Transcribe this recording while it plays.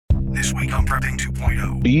This week on Prepping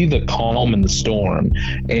 2.0. Be the calm in the storm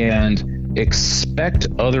and expect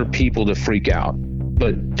other people to freak out,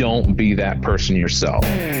 but don't be that person yourself.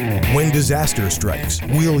 When disaster strikes,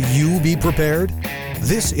 will you be prepared?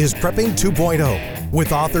 This is Prepping 2.0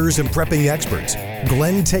 with authors and prepping experts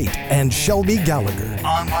Glenn Tate and Shelby Gallagher.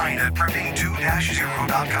 Online at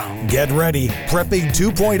prepping2-0.com. Get ready. Prepping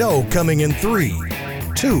 2.0 coming in 3,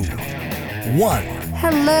 2, 1.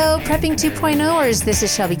 Hello, Prepping 2.0ers. This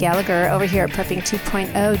is Shelby Gallagher over here at Prepping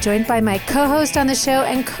 2.0, joined by my co-host on the show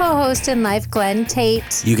and co-host in life, Glenn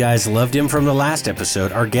Tate. You guys loved him from the last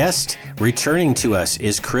episode. Our guest returning to us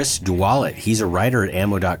is Chris Dwallet. He's a writer at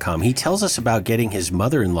ammo.com. He tells us about getting his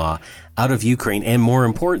mother-in-law out of Ukraine and, more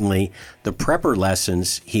importantly, the prepper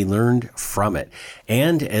lessons he learned from it.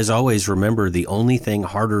 And, as always, remember, the only thing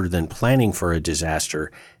harder than planning for a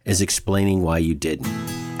disaster is explaining why you didn't.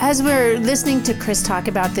 As we're listening to Chris talk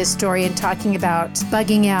about this story and talking about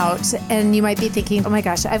bugging out, and you might be thinking, oh my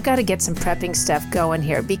gosh, I've got to get some prepping stuff going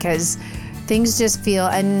here because things just feel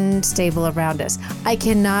unstable around us. I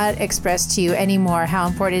cannot express to you anymore how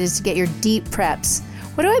important it is to get your deep preps.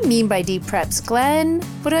 What do I mean by deep preps? Glenn,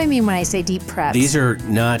 what do I mean when I say deep preps? These are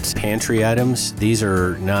not pantry items. These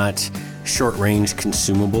are not short-range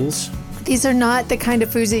consumables. These are not the kind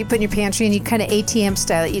of foods that you put in your pantry and you kind of ATM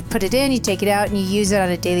style it. You put it in, you take it out, and you use it on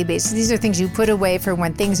a daily basis. These are things you put away for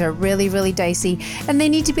when things are really, really dicey, and they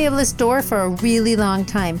need to be able to store for a really long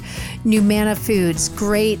time. Numana Foods,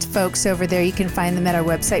 great folks over there. You can find them at our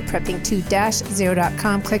website,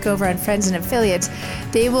 prepping2-0.com. Click over on Friends and Affiliates.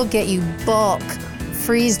 They will get you bulk,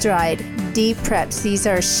 freeze-dried, deep preps. These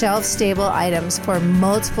are shelf-stable items for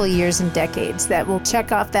multiple years and decades that will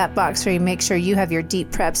check off that box for you. Make sure you have your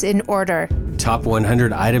deep preps in order. Top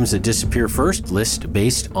 100 items that disappear first list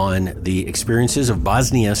based on the experiences of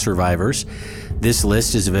Bosnia survivors. This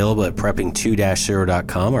list is available at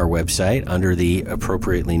prepping2-0.com, our website, under the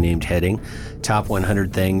appropriately named heading, Top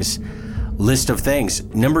 100 Things, List of Things.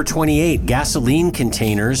 Number 28, gasoline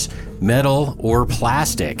containers, metal or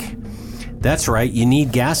plastic. That's right, you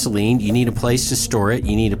need gasoline, you need a place to store it,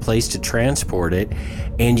 you need a place to transport it,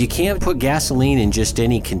 and you can't put gasoline in just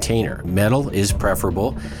any container. Metal is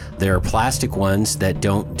preferable. There are plastic ones that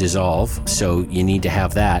don't dissolve, so you need to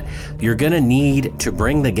have that. You're going to need to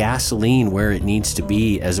bring the gasoline where it needs to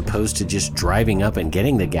be as opposed to just driving up and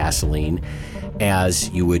getting the gasoline as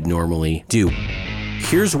you would normally do.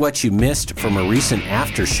 Here's what you missed from a recent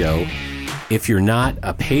after show if you're not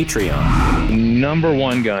a Patreon. Number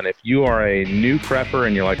one gun, if you are a new prepper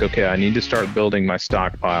and you're like, okay, I need to start building my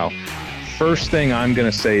stockpile, first thing I'm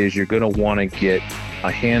going to say is you're going to want to get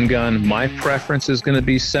a handgun. My preference is going to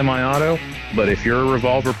be semi-auto, but if you're a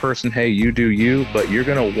revolver person, hey, you do you, but you're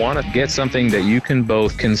going to want to get something that you can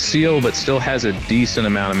both conceal but still has a decent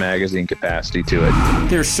amount of magazine capacity to it.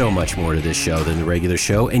 There's so much more to this show than the regular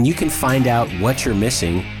show, and you can find out what you're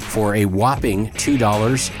missing for a whopping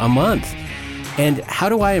 $2 a month. And how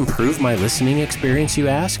do I improve my listening experience, you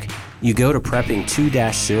ask? You go to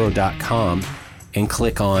prepping2-0.com and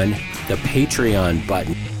click on the Patreon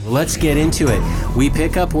button. Let's get into it. We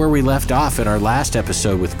pick up where we left off in our last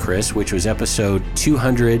episode with Chris, which was episode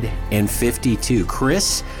 252.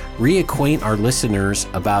 Chris, reacquaint our listeners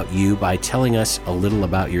about you by telling us a little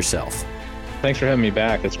about yourself. Thanks for having me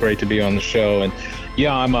back. It's great to be on the show. And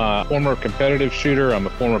yeah, I'm a former competitive shooter. I'm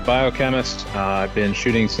a former biochemist. I've been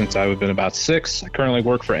shooting since I've been about 6. I currently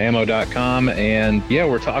work for ammo.com. And yeah,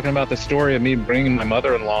 we're talking about the story of me bringing my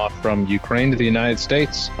mother-in-law from Ukraine to the United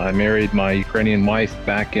States. I married my Ukrainian wife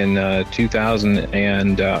back in 2000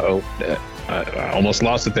 and I almost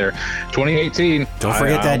lost it there. 2018. Don't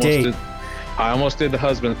forget that date. I almost did the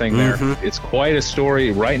husband thing there. It's quite a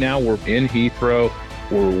story. Right now we're in Heathrow.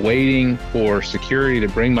 We're waiting for security to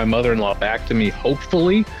bring my mother-in-law back to me,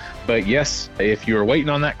 hopefully. But yes, if you were waiting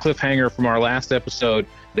on that cliffhanger from our last episode,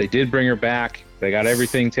 they did bring her back. They got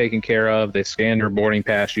everything taken care of. They scanned her boarding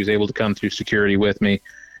pass. She was able to come through security with me.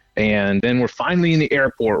 And then we're finally in the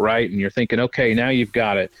airport, right? And you're thinking, okay, now you've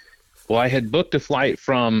got it. Well, I had booked a flight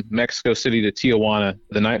from Mexico City to Tijuana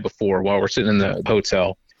the night before while we're sitting in the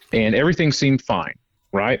hotel. And everything seemed fine,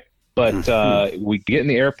 right? But we get in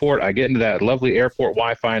the airport, I get into that lovely airport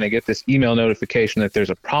Wi-Fi, and I get this email notification that there's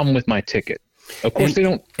a problem with my ticket. Of course, they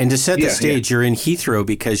don't. And to set the stage, you're in Heathrow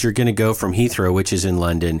because you're going to go from Heathrow, which is in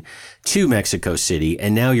London, to Mexico City.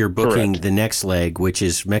 And now you're booking the next leg, which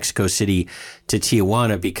is Mexico City to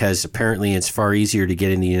Tijuana, because apparently it's far easier to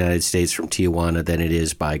get in the United States from Tijuana than it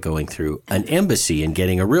is by going through an embassy and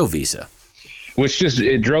getting a real visa. Which just,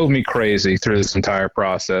 it drove me crazy through this entire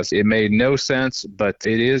process. It made no sense, but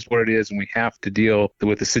it is what it is, and we have to deal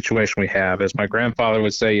with the situation we have. As my grandfather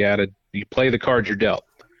would say, you play the cards you're dealt.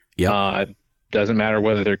 Yep. Doesn't matter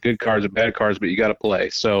whether they're good cards or bad cards, but you got to play.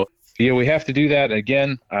 So, yeah, we have to do that.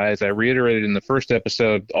 Again, as I reiterated in the first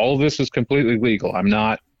episode, all of this is completely legal. I'm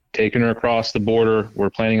not taking her across the border. We're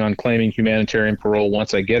planning on claiming humanitarian parole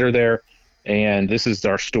once I get her there. And this is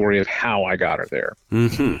our story of how I got her there.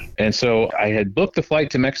 Mm-hmm. And so I had booked the flight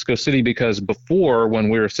to Mexico City because before, when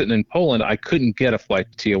we were sitting in Poland, I couldn't get a flight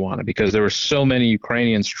to Tijuana because there were so many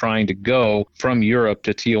Ukrainians trying to go from Europe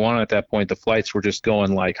to Tijuana at that point. The flights were just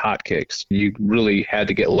going like hotcakes. You really had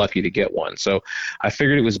to get lucky to get one. So I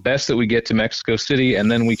figured it was best that we get to Mexico City, and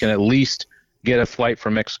then we can at least get a flight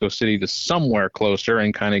from Mexico City to somewhere closer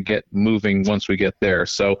and kind of get moving once we get there.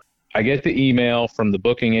 So I get the email from the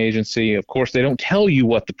booking agency. Of course, they don't tell you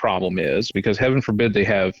what the problem is because heaven forbid they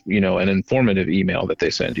have, an informative email that they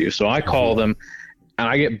send you. So I call them and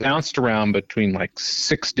I get bounced around between like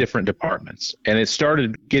 6 different departments. And it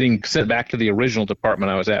started getting sent back to the original department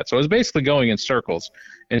I was at. So I was basically going in circles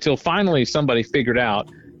until finally somebody figured out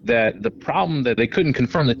that the problem that they couldn't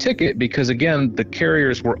confirm the ticket because, again, the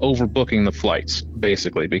carriers were overbooking the flights,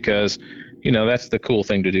 basically, because, that's the cool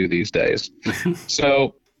thing to do these days.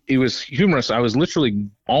 So it was humorous. I was literally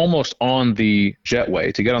almost on the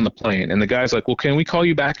jetway to get on the plane. And the guy's like, well, can we call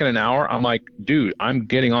you back in an hour? I'm like, dude, I'm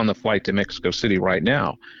getting on the flight to Mexico City right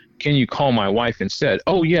now. Can you call my wife instead?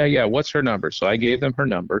 Oh, yeah. What's her number? So I gave them her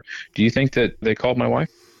number. Do you think that they called my wife?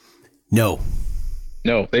 No,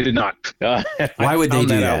 they did not. Why would they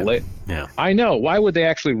do that? Yeah. I know. Why would they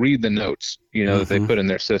actually read the notes, that they put in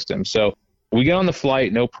their system? So we get on the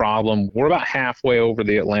flight, no problem. We're about halfway over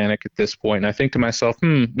the Atlantic at this point, and I think to myself,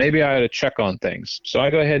 maybe I ought to check on things. So I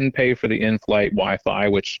go ahead and pay for the in-flight Wi-Fi,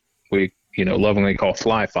 which we, lovingly call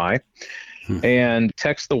Fly-Fi, and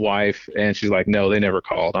text the wife, and she's like, no, they never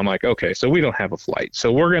called. I'm like, okay, so we don't have a flight.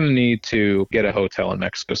 So we're going to need to get a hotel in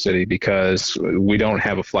Mexico City because we don't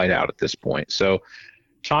have a flight out at this point. So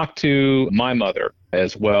talk to my mother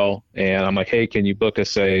as well, and I'm like, hey, can you book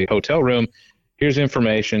us a hotel room? Here's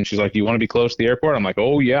information. She's like, you want to be close to the airport? I'm like,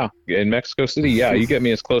 oh, yeah. In Mexico City, yeah, you get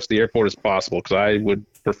me as close to the airport as possible because I would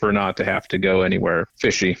prefer not to have to go anywhere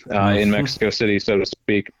fishy in Mexico City, so to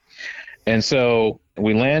speak. And so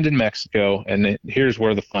we land in Mexico, and here's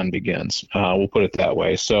where the fun begins. We'll put it that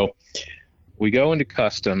way. So we go into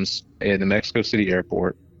customs in the Mexico City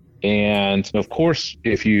airport. And, of course,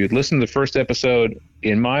 if you listen to the first episode,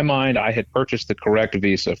 in my mind, I had purchased the correct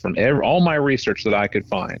visa from all my research that I could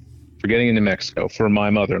find for getting into Mexico for my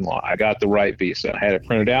mother-in-law. I got the right visa. I had it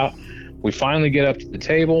printed out. We finally get up to the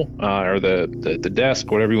table or the desk,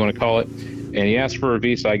 whatever you want to call it, and he asks for a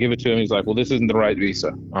visa. I give it to him. He's like, well, this isn't the right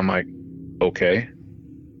visa. I'm like, okay.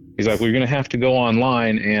 He's like, well, you're going to have to go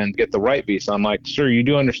online and get the right visa. I'm like, sir, you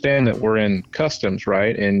do understand that we're in customs,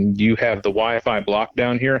 right? And you have the Wi-Fi block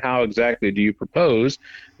down here. How exactly do you propose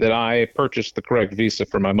that I purchase the correct visa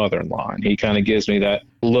for my mother-in-law? And he kind of gives me that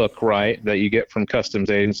look, right, that you get from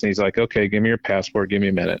customs agents. And he's like, okay, give me your passport. Give me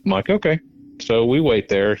a minute. I'm like, okay. So we wait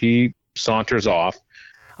there. He saunters off.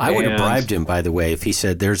 I would have bribed him, by the way, if he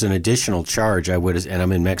said there's an additional charge. I would, and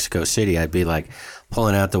I'm in Mexico City. I'd be like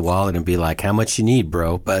pulling out the wallet and be like, "How much you need,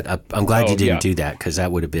 bro?" But I'm glad you didn't do that because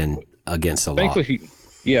that would have been against the law.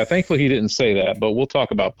 Thankfully he didn't say that. But we'll talk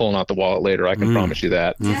about pulling out the wallet later. I can promise you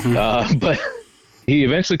that. But he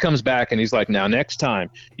eventually comes back and he's like, "Now next time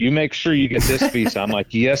you make sure you get this visa." I'm like,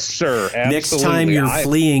 "Yes, sir. Absolutely." Next time you're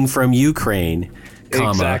fleeing from Ukraine.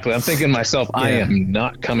 Exactly. I'm thinking to myself, I am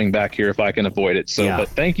not coming back here if I can avoid it. So, but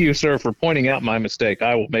thank you, sir, for pointing out my mistake.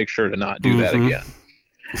 I will make sure to not do that again.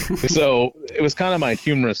 So it was kind of my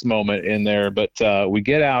humorous moment in there. But we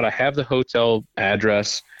get out. I have the hotel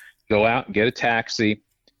address, go out, get a taxi.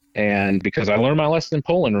 And because I learned my lesson in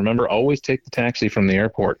Poland, remember, always take the taxi from the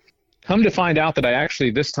airport. Come to find out that I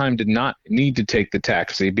actually this time did not need to take the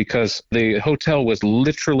taxi because the hotel was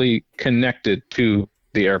literally connected to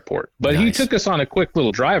the airport. But he took us on a quick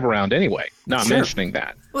little drive around anyway, not mentioning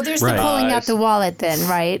that. Well, there's the pulling out the wallet then,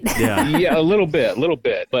 right? Yeah, a little bit.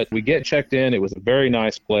 But we get checked in. It was a very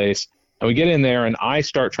nice place. And we get in there, and I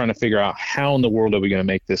start trying to figure out how in the world are we going to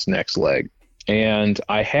make this next leg. And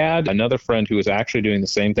I had another friend who was actually doing the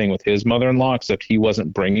same thing with his mother-in-law, except he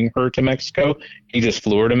wasn't bringing her to Mexico. He just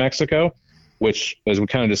flew her to Mexico, which, as we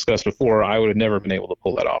kind of discussed before, I would have never been able to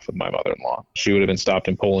pull that off with my mother-in-law. She would have been stopped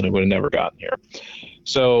in Poland and would have never gotten here.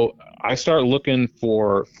 So I start looking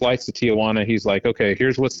for flights to Tijuana. He's like, okay,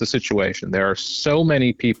 here's what's the situation. There are so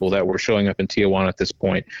many people that were showing up in Tijuana at this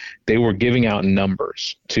point. They were giving out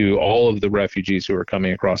numbers to all of the refugees who were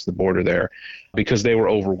coming across the border there because they were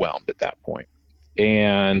overwhelmed at that point.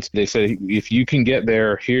 And they said, if you can get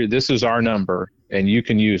there, here, this is our number, and you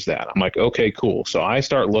can use that. I'm like, okay, cool. So I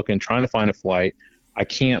start looking, trying to find a flight. I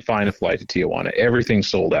can't find a flight to Tijuana. Everything's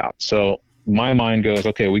sold out. So my mind goes,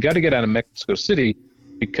 okay, we got to get out of Mexico City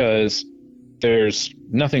because there's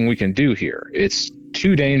nothing we can do here. It's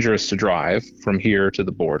too dangerous to drive from here to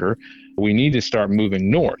the border. We need to start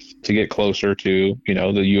moving north to get closer to, the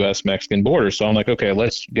U.S.-Mexican border. So I'm like, okay,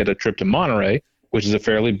 let's get a trip to Monterrey, which is a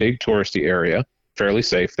fairly big touristy area, fairly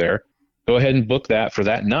safe there. Go ahead and book that for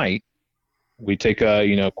that night. We take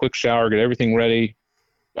a, quick shower, get everything ready.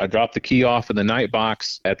 I drop the key off in the night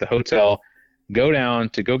box at the hotel, go down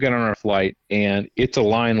to go get on our flight, and it's a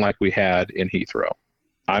line like we had in Heathrow.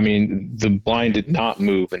 I mean, the line did not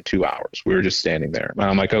move in 2 hours. We were just standing there. And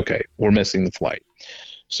I'm like, okay, we're missing the flight.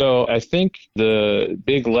 So I think the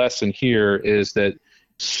big lesson here is that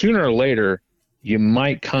sooner or later, you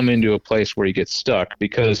might come into a place where you get stuck,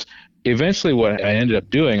 because eventually what I ended up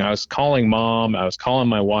doing, I was calling mom, I was calling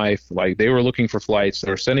my wife, like they were looking for flights. They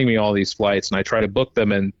were sending me all these flights, and I tried to book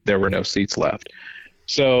them, and there were no seats left.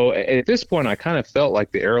 So at this point, I kind of felt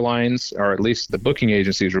like the airlines, or at least the booking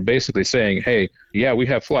agencies, were basically saying, hey, yeah, we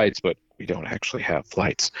have flights, but we don't actually have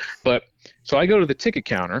flights. But so I go to the ticket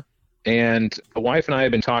counter, and the wife and I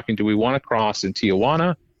have been talking, do we want to cross in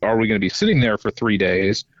Tijuana? Are we going to be sitting there for 3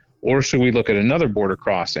 days? Or should we look at another border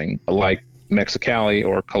crossing like Mexicali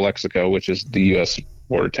or Calexico, which is the U.S.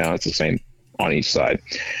 border town? It's the same on each side.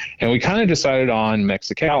 And we kind of decided on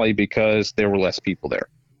Mexicali because there were less people there.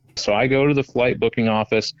 So I go to the flight booking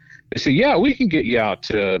office. They say, yeah, we can get you out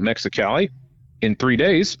to Mexicali in 3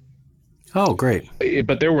 days. Oh, great.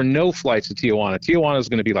 But there were no flights to Tijuana. Tijuana is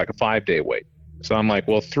going to be like a 5-day wait. So I'm like,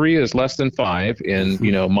 well, 3 is less than 5 in,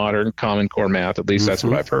 modern Common Core math. At least that's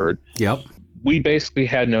what I've heard. Yep. We basically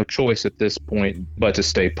had no choice at this point but to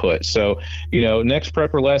stay put. So, next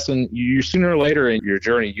prepper lesson, you sooner or later in your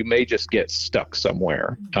journey, you may just get stuck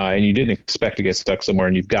somewhere, and you didn't expect to get stuck somewhere.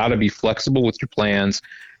 And you've got to be flexible with your plans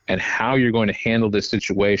and how you're going to handle this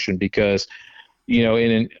situation, because, in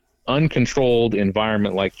an uncontrolled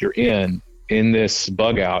environment like you're in this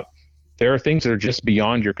bug out, there are things that are just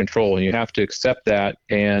beyond your control, and you have to accept that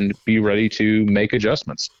and be ready to make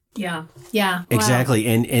adjustments. Yeah. Wow. Exactly.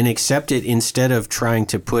 And accept it instead of trying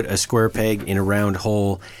to put a square peg in a round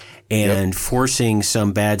hole and forcing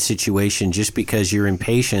some bad situation just because your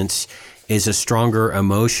impatience is a stronger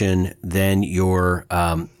emotion than your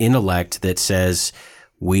intellect that says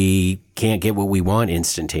we can't get what we want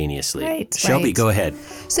instantaneously. Right, Shelby, right. Go ahead.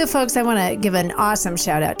 So, folks, I want to give an awesome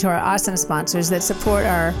shout out to our awesome sponsors that support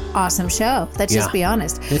our awesome show. Let's just be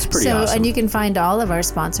honest. It's pretty awesome. And you can find all of our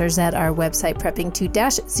sponsors at our website,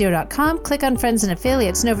 prepping2-0.com. Click on Friends and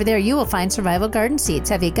Affiliates, and over there you will find Survival Garden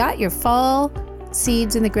Seeds. Have you got your fall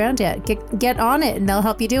seeds in the ground yet? Get on it, and they'll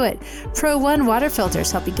help you do it. Pro One water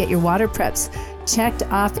filters help you get your water preps checked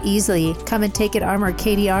off easily. Come and take it, Armor,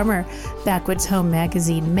 Katie Armor, Backwoods Home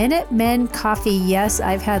Magazine, Minutemen Coffee. Yes,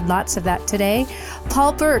 I've had lots of that today.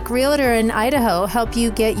 Paul Burke, Realtor in Idaho, help you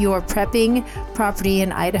get your prepping property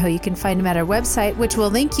in Idaho. You can find him at our website, which will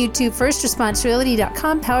link you to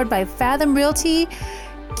firstresponserealty.com, powered by Fathom Realty.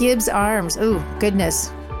 Gibbs Arms. Oh,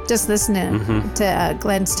 goodness. Just listening to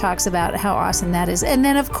Glenn's talks about how awesome that is. And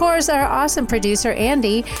then, of course, our awesome producer,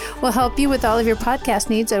 Andy, will help you with all of your podcast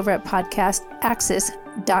needs over at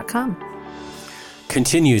podcastaccess.com.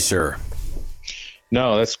 Continue, sir.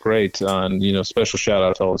 No, that's great. Special shout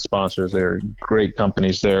out to all the sponsors. They're great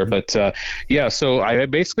companies there. But so I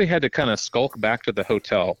basically had to kind of skulk back to the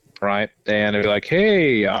hotel, right? And they're like,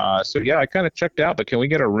 hey, I kind of checked out, but can we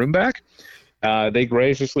get our room back? They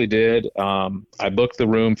graciously did. I booked the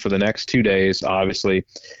room for the next 2 days, obviously,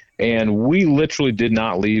 and we literally did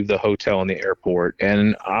not leave the hotel in the airport.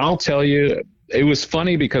 And I'll tell you, it was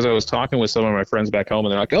funny because I was talking with some of my friends back home,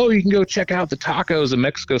 and they're like, oh, you can go check out the tacos in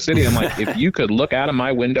Mexico City. I'm like, if you could look out of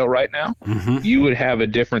my window right now, you would have a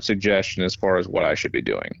different suggestion as far as what I should be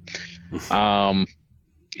doing.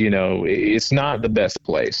 It's not the best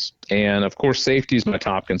place. And of course, safety is my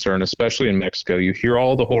top concern, especially in Mexico. You hear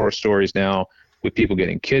all the horror stories now with people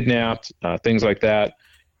getting kidnapped, things like that.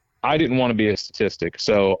 I didn't want to be a statistic.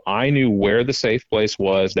 So I knew where the safe place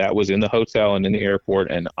was. That was in the hotel and in the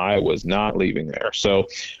airport, and I was not leaving there. So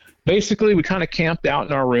basically, we kind of camped out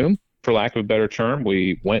in our room, for lack of a better term.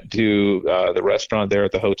 We went to the restaurant there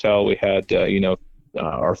at the hotel. We had,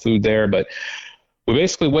 our food there, but we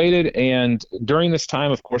basically waited, and during this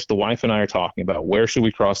time, of course, the wife and I are talking about where should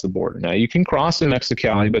we cross the border. Now, you can cross in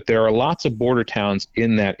Mexicali, but there are lots of border towns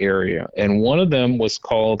in that area, and one of them was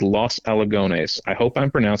called Los Alagones. I hope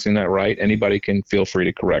I'm pronouncing that right. Anybody can feel free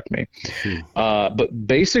to correct me. But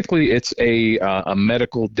basically, it's a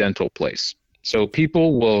medical dental place. So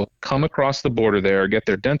people will come across the border there, get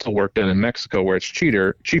their dental work done in Mexico where it's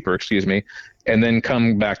cheaper, and then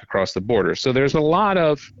come back across the border. So there's a lot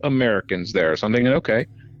of Americans there. So I'm thinking, okay,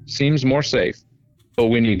 seems more safe, but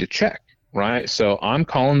we need to check, right? So I'm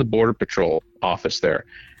calling the Border Patrol office there.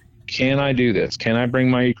 Can I do this? Can I bring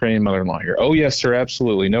my Ukrainian mother-in-law here? Oh, yes, sir,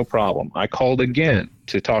 absolutely, no problem. I called again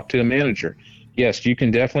to talk to a manager. Yes, you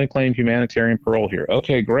can definitely claim humanitarian parole here.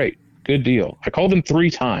 Okay, great, good deal. I called them 3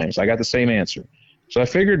 times. I got the same answer. So I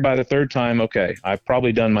figured by the 3rd time, okay, I've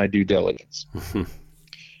probably done my due diligence.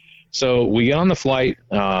 So we get on the flight.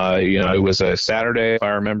 It was a Saturday, if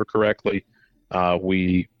I remember correctly.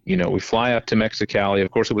 We fly up to Mexicali.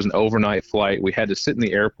 Of course, it was an overnight flight. We had to sit in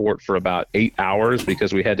the airport for about 8 hours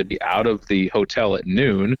because we had to be out of the hotel at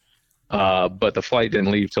noon. But the flight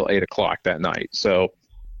didn't leave till 8 o'clock that night. So,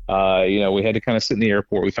 we had to kind of sit in the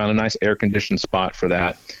airport. We found a nice air-conditioned spot for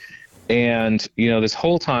that. And, this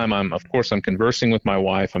whole time, I'm conversing with my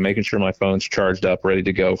wife. I'm making sure my phone's charged up, ready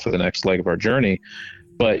to go for the next leg of our journey.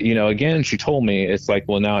 But, again, she told me, it's like,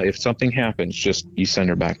 well, now if something happens, just you send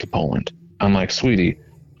her back to Poland. I'm like, sweetie,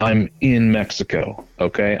 I'm in Mexico,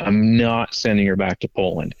 okay? I'm not sending her back to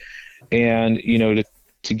Poland. And,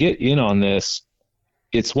 to get in on this,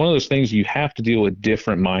 it's one of those things you have to deal with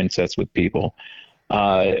different mindsets with people.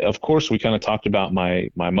 Of course, we kind of talked about my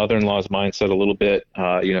mother-in-law's mindset a little bit,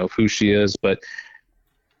 of who she is. But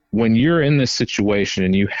when you're in this situation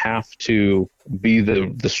and you have to be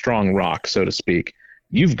the strong rock, so to speak,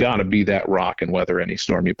 you've got to be that rock and weather any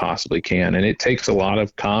storm you possibly can. And it takes a lot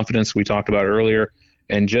of confidence we talked about earlier,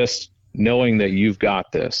 and just knowing that you've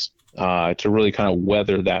got this to really kind of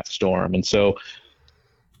weather that storm. And so,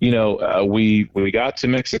 we got to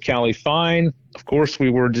Mexicali fine. Of course, we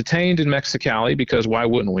were detained in Mexicali because why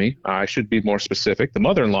wouldn't we? I should be more specific. The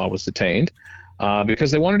mother-in-law was detained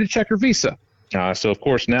because they wanted to check her visa. So, of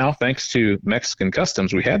course, now, thanks to Mexican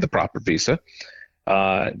customs, we had the proper visa.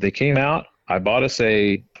 They came out. I bought us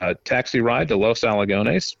a taxi ride to Los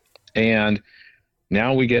Alagones, and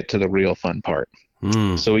now we get to the real fun part.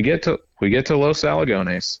 So we get to Los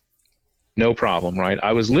Alagones, no problem, right?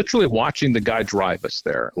 I was literally watching the guy drive us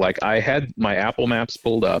there. Like, I had my Apple Maps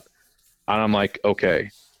pulled up, and I'm like, okay.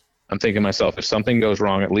 I'm thinking to myself, if something goes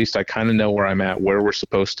wrong, at least I kind of know where I'm at, where we're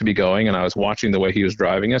supposed to be going. And I was watching the way he was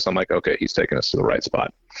driving us. I'm like, okay, he's taking us to the right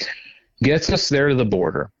spot. Gets us there to the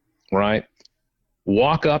border, right?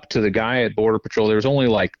 Walk up to the guy at Border Patrol. There's only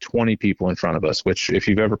like 20 people in front of us, which if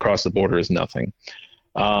you've ever crossed the border is nothing.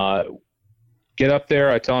 Get up there.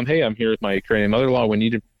 I tell him, hey, I'm here with my Ukrainian mother-in-law. We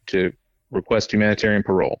need to request humanitarian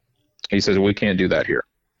parole. He says, we can't do that here.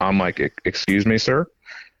 I'm like, excuse me, sir?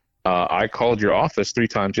 I called your office 3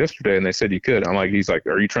 times yesterday and they said you could. He's like,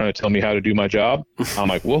 are you trying to tell me how to do my job? I'm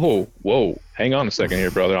like, whoa, hang on a second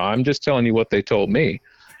here, brother. I'm just telling you what they told me.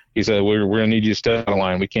 He said, we're going to need you to step out of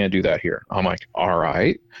line. We can't do that here. I'm like, all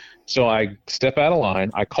right. So I step out of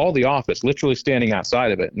line. I call the office, literally standing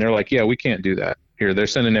outside of it. And they're like, yeah, we can't do that here. They're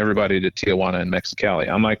sending everybody to Tijuana and Mexicali.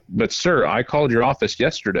 I'm like, but sir, I called your office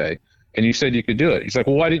yesterday and you said you could do it. He's like,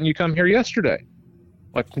 well, why didn't you come here yesterday?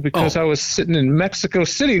 Like, because I was sitting in Mexico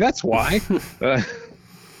City. That's why.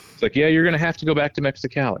 It's like, yeah, you're going to have to go back to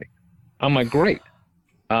Mexicali. I'm like, great.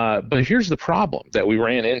 But here's the problem that we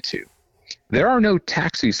ran into. There are no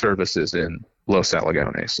taxi services in Los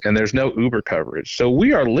Alagones, and there's no Uber coverage. So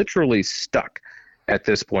we are literally stuck at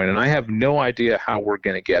this point, and I have no idea how we're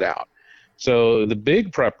going to get out. So the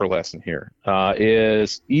big prepper lesson here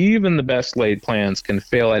is even the best laid plans can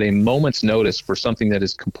fail at a moment's notice for something that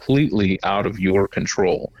is completely out of your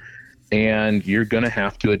control, and you're going to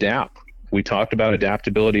have to adapt. We talked about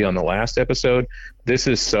adaptability on the last episode. This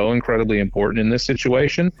is so incredibly important in this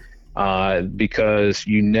situation. Because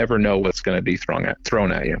you never know what's going to be thrown at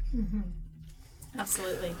you. Mm-hmm.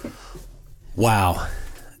 Absolutely. Wow.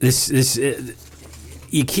 This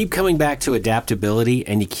you keep coming back to adaptability,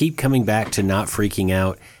 and you keep coming back to not freaking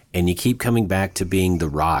out, and you keep coming back to being the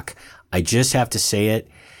rock. I just have to say it.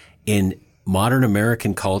 In modern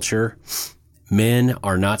American culture, men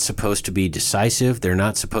are not supposed to be decisive. They're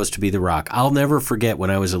not supposed to be the rock. I'll never forget when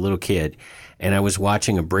I was a little kid and I was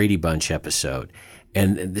watching a Brady Bunch episode.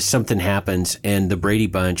 And something happens, and the Brady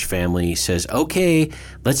Bunch family says, okay,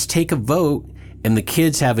 let's take a vote. And the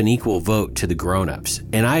kids have an equal vote to the grown-ups.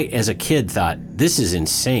 And I, as a kid, thought, this is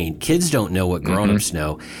insane. Kids don't know what grown-ups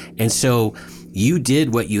know. And so you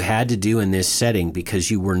did what you had to do in this setting because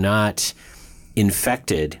you were not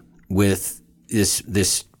infected with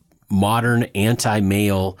this modern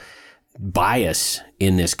anti-male bias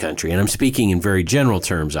in this country. And I'm speaking in very general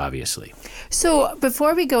terms, obviously. So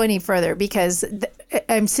before we go any further, because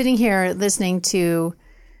I'm sitting here listening to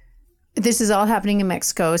this is all happening in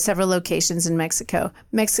Mexico, several locations in Mexico.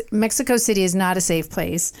 Mexico City is not a safe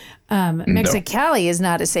place. Mexicali is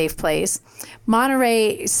not a safe place.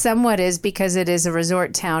 Monterrey somewhat is because it is a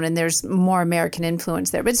resort town and there's more American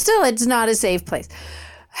influence there. But still, it's not a safe place.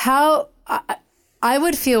 I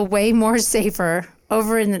would feel way more safer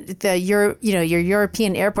over in your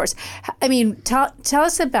European airports. I mean, tell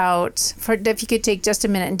us about, if you could take just a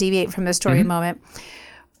minute and deviate from the story a moment.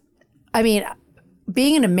 I mean,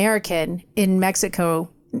 being an American in Mexico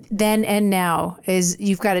then and now is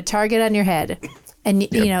you've got a target on your head, and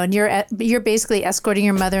and you're basically escorting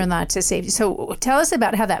your mother-in-law to safety. So tell us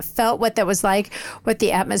about how that felt, what that was like, what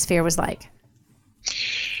the atmosphere was like.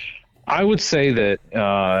 I would say that,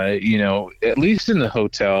 at least in the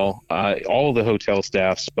hotel, all the hotel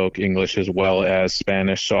staff spoke English as well as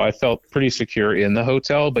Spanish. So I felt pretty secure in the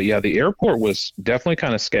hotel. But yeah, the airport was definitely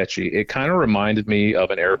kind of sketchy. It kind of reminded me of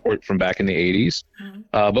an airport from back in the 80s,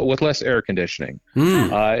 but with less air conditioning.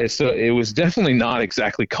 So it was definitely not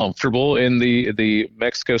exactly comfortable in the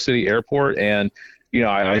Mexico City airport. And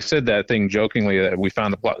I said that thing jokingly that we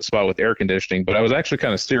found the spot with air conditioning, but I was actually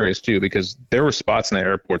kind of serious too, because there were spots in the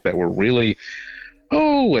airport that were really,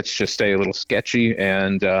 let's just say a little sketchy,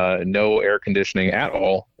 and no air conditioning at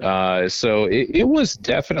all. So it was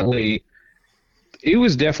definitely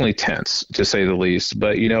tense, to say the least.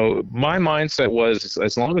 But, my mindset was,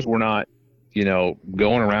 as long as we're not,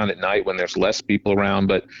 going around at night when there's less people around,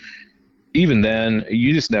 but even then,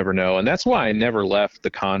 you just never know. And that's why I never left the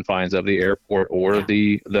confines of the airport or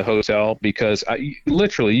the hotel, because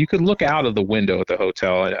you could look out of the window at the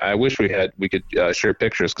hotel. I wish we could share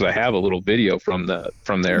pictures, because I have a little video from there.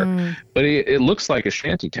 But it looks like a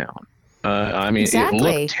shanty town.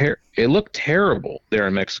 Exactly. It looked terrible there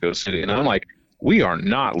in Mexico City. And I'm like, we are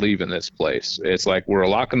not leaving this place. It's like we're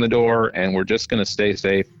locking the door and we're just going to stay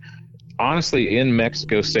safe. Honestly, in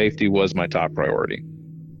Mexico, safety was my top priority.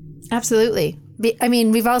 Absolutely. I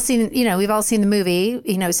mean, we've all seen the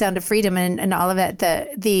movie, Sound of Freedom, and all of it.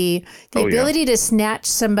 The ability to snatch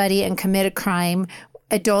somebody and commit a crime,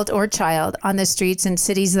 adult or child, on the streets in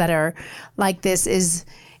cities that are like this is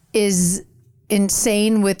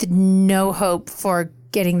insane, with no hope for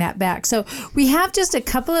getting that back. So we have just a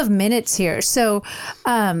couple of minutes here. So,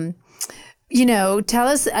 tell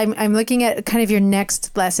us. I'm looking at kind of your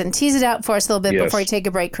next lesson. Tease it out for us a little bit before we take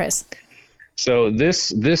a break, Chris. So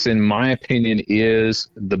this, in my opinion, is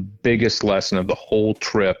the biggest lesson of the whole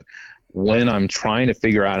trip, when I'm trying to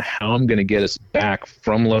figure out how I'm going to get us back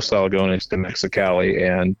from Los Alagones to Mexicali.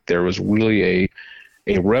 And there was really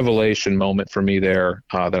a revelation moment for me there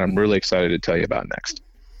that I'm really excited to tell you about next.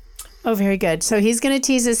 Oh, very good. So he's going to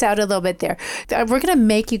tease us out a little bit there. We're going to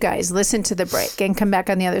make you guys listen to the break and come back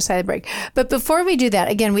on the other side of the break. But before we do that,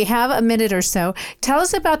 again, we have a minute or so. Tell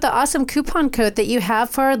us about the awesome coupon code that you have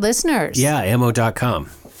for our listeners. Yeah, ammo.com.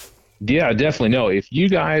 Yeah, definitely. No, if you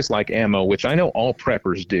guys like ammo, which I know all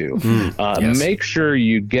preppers do, make sure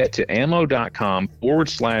you get to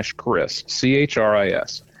ammo.com/Chris,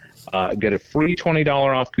 CHRIS. Get a free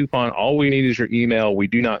 $20 off coupon. All we need is your email. We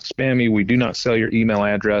do not spam you. We do not sell your email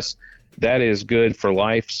address. That is good for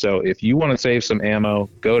life. So if you want to save some ammo,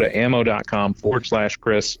 go to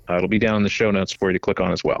ammo.com/Chris. It'll be down in the show notes for you to click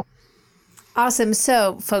on as well. Awesome.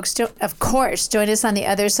 So, folks, of course, join us on the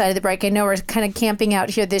other side of the break. I know we're kind of camping out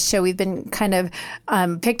here this show. We've been kind of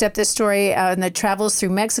picked up this story in the travels through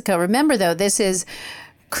Mexico. Remember, though, this is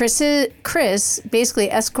Chris basically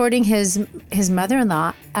escorting his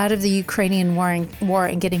mother-in-law out of the Ukrainian war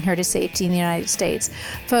and getting her to safety in the United States.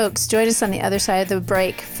 Folks, join us on the other side of the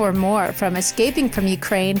break for more from Escaping from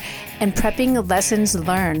Ukraine and Prepping Lessons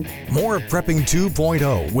Learned. More Prepping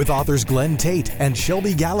 2.0 with authors Glenn Tate and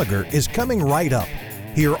Shelby Gallagher is coming right up.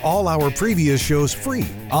 Hear all our previous shows free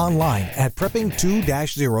online at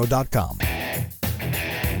prepping2-0.com.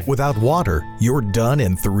 Without water, you're done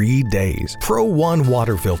in 3 days. Pro One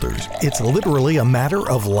water filters. It's literally a matter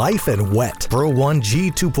of life and wet. Pro One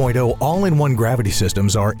G2.0 all-in-one gravity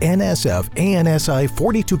systems are NSF ANSI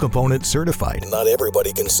 42-component certified. Not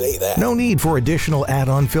everybody can say that. No need for additional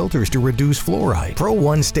add-on filters to reduce fluoride. Pro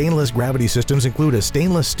One stainless gravity systems include a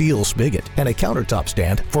stainless steel spigot and a countertop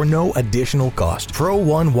stand for no additional cost. Pro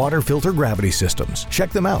One water filter gravity systems. Check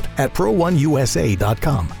them out at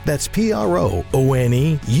ProOneUSA.com. That's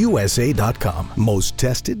PROONE USA.com. Most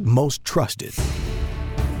tested, most trusted.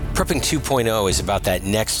 Prepping 2.0 is about that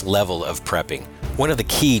next level of prepping. One of the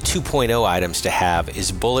key 2.0 items to have is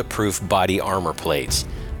bulletproof body armor plates.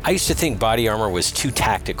 I used to think body armor was too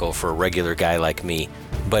tactical for a regular guy like me,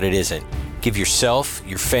 but it isn't. Give yourself,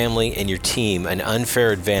 your family, and your team an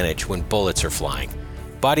unfair advantage when bullets are flying.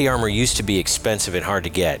 Body armor used to be expensive and hard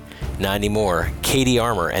to get. Not anymore. KD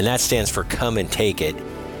Armor, and that stands for Come and Take It,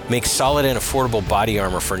 makes solid and affordable body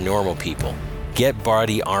armor for normal people. Get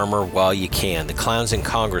body armor while you can. The clowns in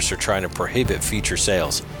Congress are trying to prohibit future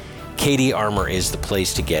sales. KD Armor is the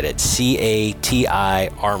place to get it.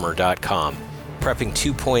 CATIarmor.com. Prepping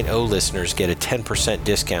 2.0 listeners get a 10%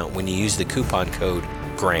 discount when you use the coupon code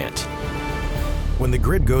GRANT. When the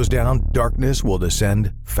grid goes down, darkness will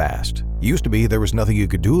descend fast. Used to be there was nothing you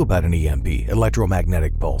could do about an EMP,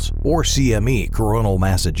 electromagnetic pulse, or CME, coronal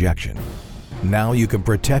mass ejection. Now you can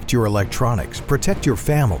protect your electronics, protect your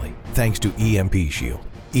family, thanks to EMP Shield.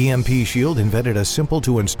 EMP Shield invented a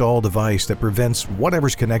simple-to-install device that prevents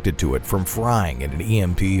whatever's connected to it from frying in an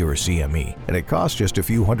EMP or CME, and it costs just a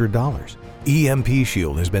few $100s. EMP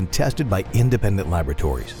Shield has been tested by independent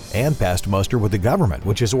laboratories and passed muster with the government,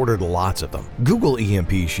 which has ordered lots of them. Google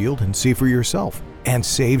EMP Shield and see for yourself. And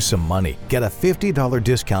save some money. Get a $50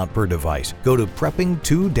 discount per device. Go to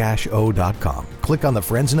prepping2-0.com. Click on the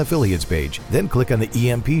Friends and Affiliates page, then click on the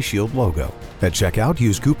EMP Shield logo. At checkout,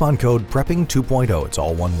 use coupon code PREPPING2.0. It's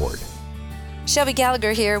all one word. Shelby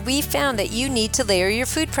Gallagher here. We found that you need to layer your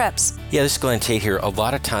food preps. Yeah, this is Glenn Tate here. A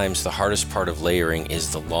lot of times the hardest part of layering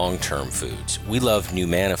is the long-term foods. We love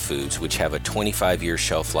Numana foods, which have a 25-year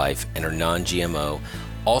shelf life and are non-GMO.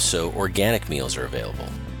 Also, organic meals are available.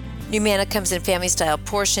 Numana comes in family-style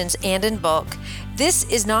portions and in bulk. This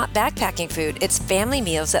is not backpacking food. It's family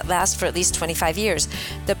meals that last for at least 25 years.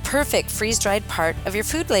 The perfect freeze-dried part of your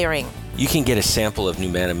food layering. You can get a sample of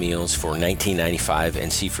Numana meals for $19.95 and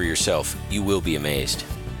see for yourself. You will be amazed.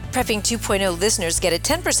 Prepping 2.0 listeners get a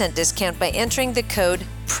 10% discount by entering the code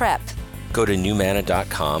PREP. Go to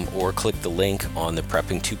Numana.com or click the link on the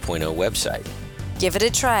Prepping 2.0 website. Give it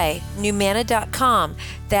a try. Numana.com.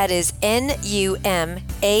 That is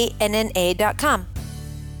NUMANNA.com.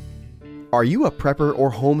 Are you a prepper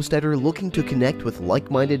or homesteader looking to connect with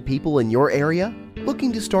like-minded people in your area?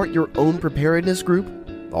 Looking to start your own preparedness group?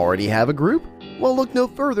 Already have a group? Well, look no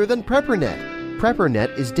further than PrepperNet.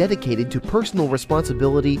 PrepperNet is dedicated to personal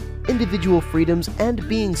responsibility, individual freedoms, and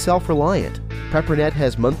being self-reliant. PrepperNet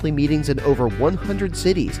has monthly meetings in over 100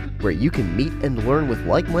 cities where you can meet and learn with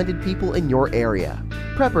like-minded people in your area.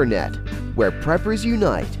 PrepperNet, where preppers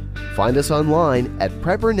unite. Find us online at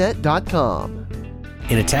preppernet.com.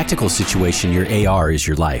 In a tactical situation, your AR is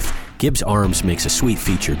your life. Gibbs Arms makes a sweet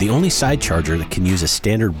feature, the only side charger that can use a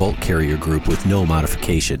standard bolt carrier group with no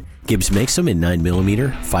modification. Gibbs makes them in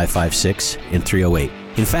 9mm, 5.56, and 308.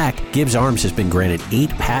 In fact, Gibbs Arms has been granted 8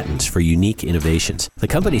 patents for unique innovations. The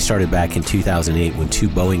company started back in 2008 when 2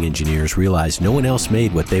 Boeing engineers realized no one else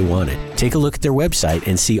made what they wanted. Take a look at their website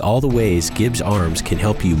and see all the ways Gibbs Arms can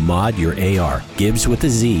help you mod your AR. Gibbs with a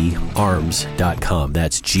Z, arms.com.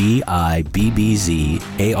 That's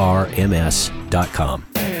GIBBZARMS.com.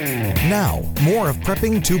 Now, more of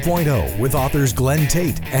Prepping 2.0 with authors Glenn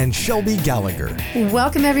Tate and Shelby Gallagher.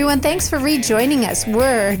 Welcome, everyone. Thanks for rejoining us.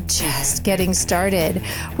 We're just getting started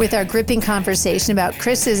with our gripping conversation about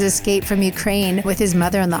Chris's escape from Ukraine with his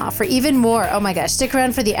mother-in-law. For even more, oh my gosh, stick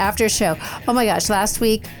around for the after show. Oh my gosh, last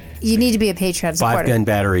week, you need to be a Patreon supporter. 5-gun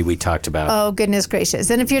battery we talked about. Oh, goodness gracious.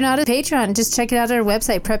 And if you're not a Patreon, just check it out on our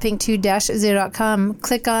website, prepping2-0.com.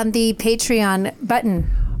 Click on the Patreon button.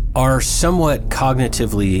 Our somewhat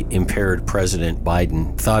cognitively impaired President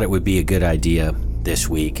Biden thought it would be a good idea this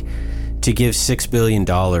week to give $6 billion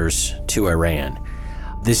to Iran.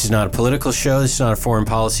 This is not a political show. This is not a foreign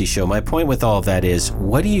policy show. My point with all of that is,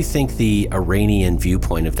 what do you think the Iranian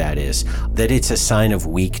viewpoint of that is? That it's a sign of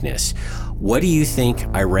weakness. What do you think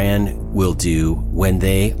Iran will do when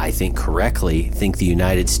they, I think correctly, think the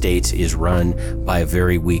United States is run by a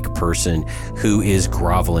very weak person who is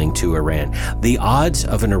groveling to Iran? The odds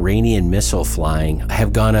of an Iranian missile flying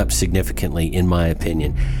have gone up significantly, in my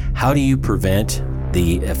opinion. How do you prevent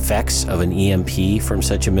the effects of an EMP from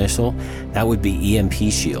such a missile? That would be EMP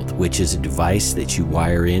Shield, which is a device that you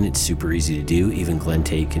wire in. It's super easy to do. Even Glenn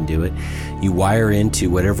Tate can do it. You wire into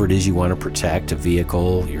whatever it is you want to protect, a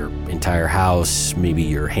vehicle, your entire house, maybe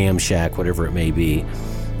your ham shack, whatever it may be.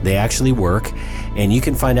 They actually work, and you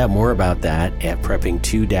can find out more about that at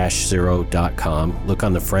prepping2-0.com. Look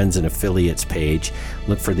on the Friends and Affiliates page.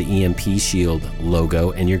 Look for the EMP Shield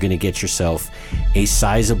logo, and you're going to get yourself a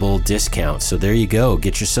sizable discount. So there you go.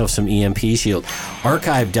 Get yourself some EMP Shield.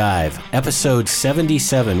 Archive Dive, episode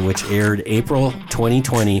 77, which aired April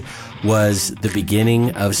 2020, was the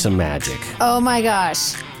beginning of some magic. Oh, my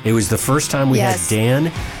gosh. It was the first time we had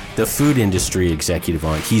Dan, the food industry executive,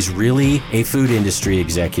 on. He's really a food industry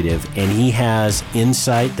executive, and he has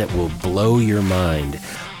insight that will blow your mind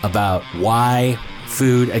about why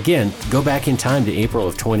food. Again, go back in time to April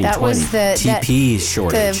of 2020. That was the TP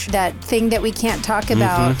shortage. that thing that we can't talk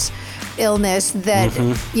about, illness that,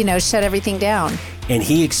 shut everything down. And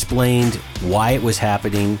he explained why it was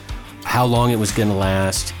happening, how long it was going to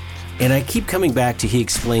last. And I keep coming back to he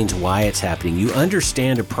explains why it's happening. You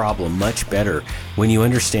understand a problem much better when you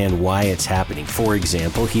understand why it's happening. For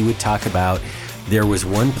example, he would talk about there was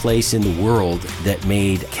one place in the world that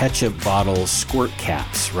made ketchup bottle squirt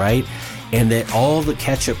caps, right? And that all the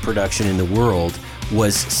ketchup production in the world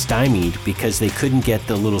was stymied because they couldn't get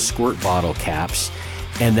the little squirt bottle caps.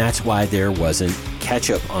 And that's why there wasn't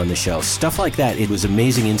ketchup on the shelf. Stuff like that. It was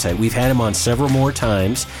amazing insight. We've had him on several more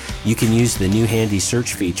times. You can use the new handy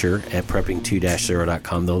search feature at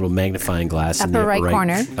prepping2-0.com, the little magnifying glass in the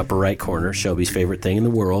upper right corner. Shelby's favorite thing in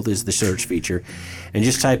the world is the search feature. And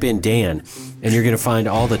just type in Dan, and you're going to find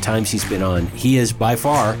all the times he's been on. He is by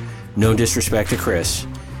far, no disrespect to Chris,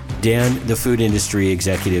 Dan, the food industry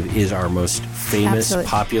executive, is our most famous,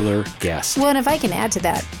 popular guest. Well, and if I can add to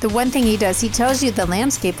that, the one thing he does, he tells you the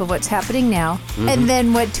landscape of what's happening now and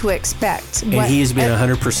then what to expect. And he has been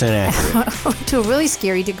 100% accurate. To a really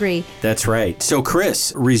scary degree. That's right. So,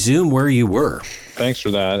 Chris, resume where you were. Thanks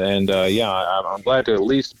for that. And I'm glad to at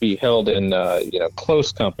least be held in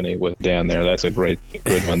close company with Dan there. That's a good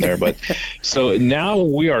one there. But so now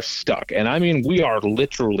we are stuck. And I mean, we are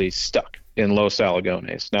literally stuck in Los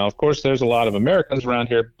Alagones. Now, of course, there's a lot of Americans around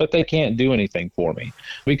here, but they can't do anything for me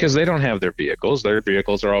because they don't have their vehicles. Their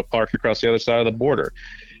vehicles are all parked across the other side of the border.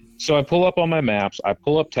 So I pull up on my maps, I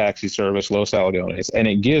pull up taxi service, Los Alagones, and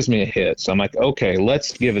it gives me a hit. So I'm like, okay,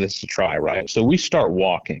 let's give this a try, right? So we start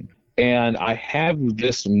walking, and I have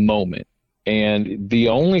this moment, and the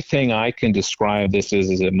only thing I can describe this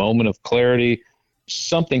is a moment of clarity.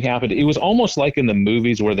 Something happened. It was almost like in the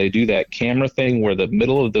movies where they do that camera thing where the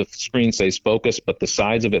middle of the screen stays focused, but the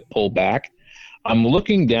sides of it pull back. I'm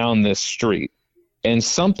looking down this street, and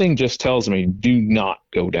something just tells me, do not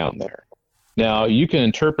go down there. Now, you can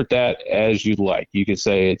interpret that as you like. You could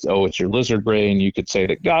say it's your lizard brain. You could say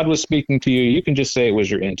that God was speaking to you. You can just say it was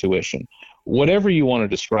your intuition. Whatever you want to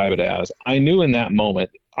describe it as, I knew in that moment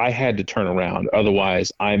I had to turn around.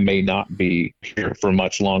 Otherwise, I may not be here for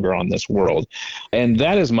much longer on this world. And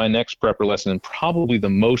that is my next prepper lesson, and probably the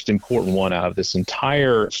most important one out of this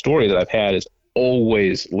entire story that I've had is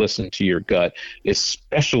always listen to your gut,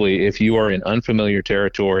 especially if you are in unfamiliar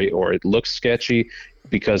territory or it looks sketchy,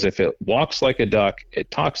 because if it walks like a duck, it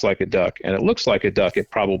talks like a duck, and it looks like a duck, it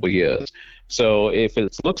probably is. So if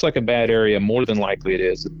it looks like a bad area, more than likely it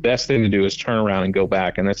is. The best thing to do is turn around and go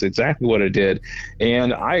back, and that's exactly what I did.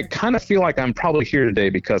 And I kind of feel like I'm probably here today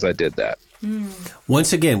because I did that.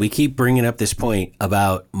 Once again, we keep bringing up this point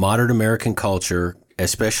about modern American culture,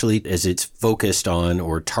 especially as it's focused on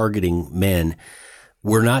or targeting men.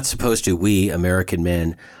 We, American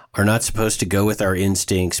men, are not supposed to go with our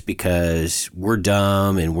instincts because we're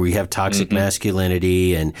dumb and we have toxic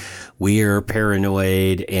masculinity and we are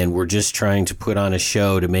paranoid and we're just trying to put on a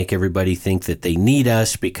show to make everybody think that they need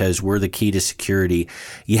us because we're the key to security.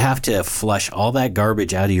 You have to flush all that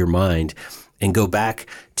garbage out of your mind and go back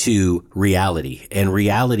to reality. And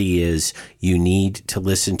reality is you need to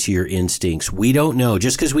listen to your instincts. We don't know,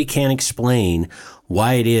 just because we can't explain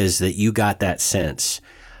why it is that you got that sense.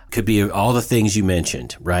 Could be all the things you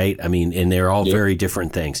mentioned, right? I mean, and they're all very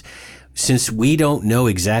different things. Since we don't know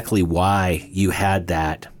exactly why you had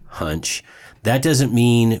that hunch, that doesn't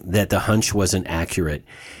mean that the hunch wasn't accurate.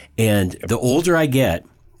 And the older I get,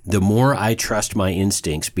 the more I trust my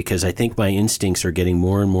instincts, because I think my instincts are getting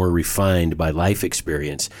more and more refined by life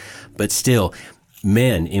experience. But still,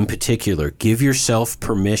 men in particular, give yourself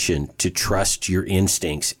permission to trust your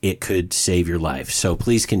instincts. It could save your life. So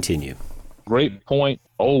please continue. Great point.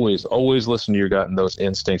 Always listen to your gut and those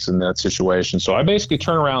instincts in that situation. So I basically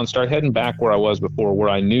turn around and start heading back where I was before, where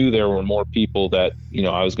I knew there were more people that,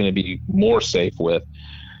 I was going to be more safe with.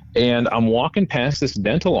 And I'm walking past this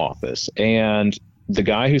dental office, and the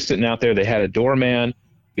guy who's sitting out there, they had a doorman.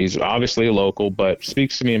 He's obviously a local, but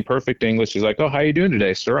speaks to me in perfect English. He's like, "Oh, how you doing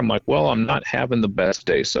today, sir?" I'm like, "Well, I'm not having the best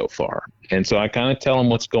day so far." And so I kind of tell him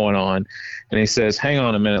what's going on. And he says, "Hang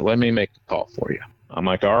on a minute. Let me make a call for you." I'm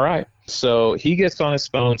like, "All right." So he gets on his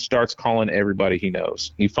phone, starts calling everybody he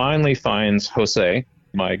knows. He finally finds Jose,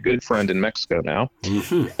 my good friend in Mexico now.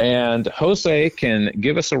 And Jose can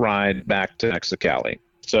give us a ride back to Mexicali.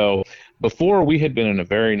 So before, we had been in a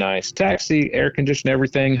very nice taxi, air conditioned,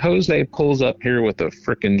 everything. Jose pulls up here with a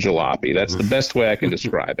frickin' jalopy. That's the best way I can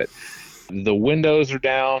describe it. The windows are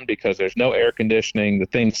down because there's no air conditioning. The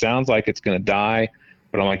thing sounds like it's going to die.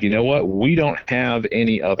 But I'm like, you know what? We don't have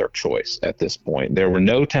any other choice at this point. There were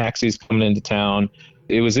no taxis coming into town.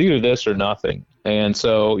 it was either this or nothing. And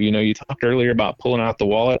so, you talked earlier about pulling out the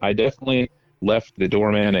wallet. I definitely left the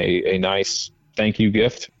doorman a nice thank you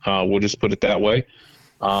gift. We'll just put it that way.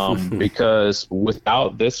 Because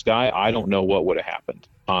without this guy, I don't know what would have happened,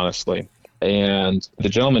 honestly. And the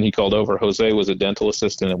gentleman he called over, Jose, was a dental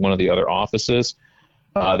assistant at one of the other offices.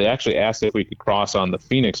 They actually asked if we could cross on the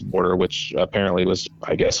Phoenix border, which apparently was,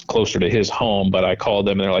 I guess, closer to his home. But I called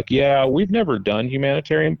them and they're like, yeah, we've never done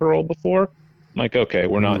humanitarian parole before. I'm like, okay,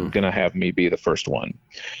 we're not going to have me be the first one.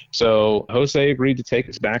 So Jose agreed to take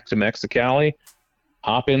us back to Mexicali,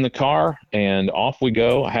 hop in the car, and off we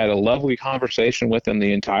go. I had a lovely conversation with him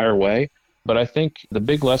the entire way. But I think the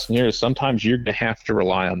big lesson here is sometimes you're going to have to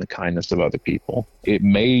rely on the kindness of other people. It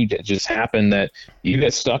may just happen that you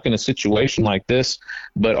get stuck in a situation like this,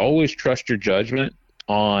 but always trust your judgment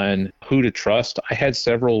on who to trust. I had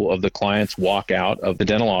several of the clients walk out of the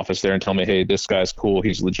dental office there and tell me, hey, this guy's cool.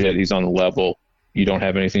 He's legit. He's on the level. You don't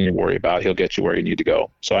have anything to worry about. He'll get you where you need to go.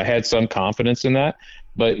 So I had some confidence in that.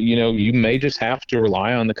 But, you may just have to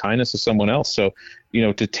rely on the kindness of someone else. So,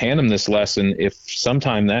 to tandem this lesson, if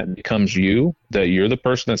sometime that becomes you, that you're the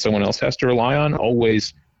person that someone else has to rely on,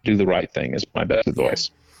 always do the right thing is my best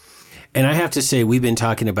advice. And I have to say, we've been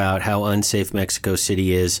talking about how unsafe Mexico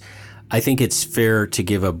City is. I think it's fair to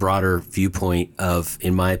give a broader viewpoint of,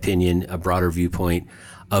 in my opinion, a broader viewpoint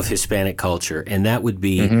of Hispanic culture. And that would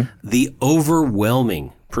be the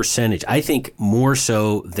overwhelming percentage, I think more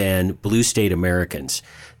so than blue state Americans.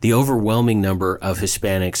 The overwhelming number of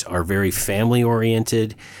Hispanics are very family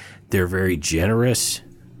oriented. They're very generous.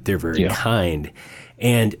 They're very kind.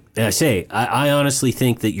 And I honestly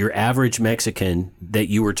think that your average Mexican that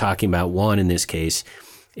you were talking about, Juan in this case,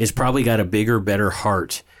 is probably got a bigger, better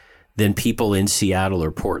heart than people in Seattle or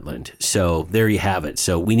Portland. So there you have it.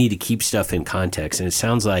 So we need to keep stuff in context. And it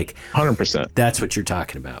sounds like 100%. That's what you're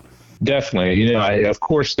talking about. Definitely. Of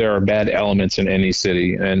course, there are bad elements in any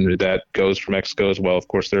city, and that goes for Mexico as well. Of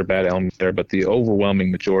course, there are bad elements there, but the overwhelming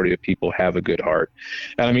majority of people have a good heart.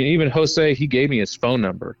 And I mean, even Jose, he gave me his phone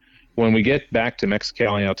number. When we get back to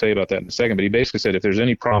Mexicali, I'll tell you about that in a second, but he basically said, if there's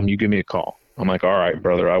any problem, you give me a call. I'm like, all right,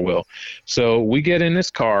 brother, I will. So we get in this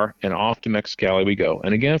car and off to Mexicali we go.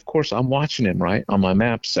 And again, of course, I'm watching him, right, on my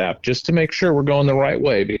Maps app just to make sure we're going the right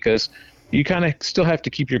way, because you kind of still have to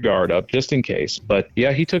keep your guard up just in case. But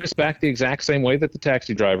yeah, he took us back the exact same way that the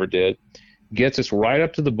taxi driver did, gets us right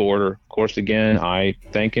up to the border. Of course, again, I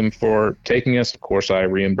thank him for taking us. Of course, I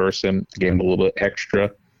reimburse him, gave him a little bit extra.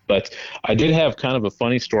 But I did have kind of a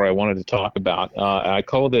funny story I wanted to talk about. I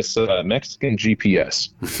call this Mexican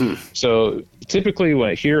GPS. So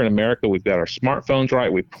typically here in America, we've got our smartphones,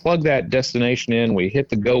 right? We plug that destination in, we hit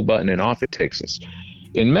the go button, and off it takes us.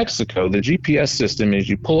 In Mexico, the GPS system is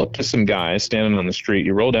you pull up to some guys standing on the street,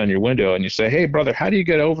 you roll down your window, and you say, hey, brother, how do you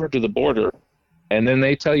get over to the border? And then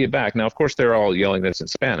they tell you back. Now, of course, they're all yelling this in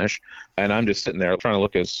Spanish, and I'm just sitting there trying to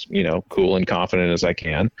look as, cool and confident as I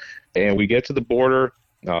can. And we get to the border.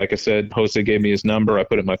 Like I said, Jose gave me his number. I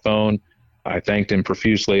put it in my phone. I thanked him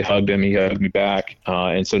profusely, hugged him. He hugged me back.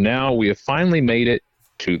 And so now we have finally made it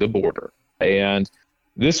to the border. And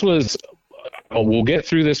this was... We'll get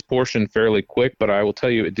through this portion fairly quick, but I will tell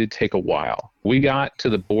you it did take a while. We got to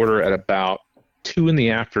the border at about 2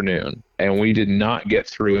 p.m, and we did not get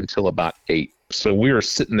through until about 8. So we were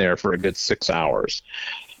sitting there for a good 6 hours.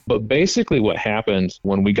 But basically what happened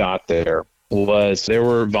when we got there was there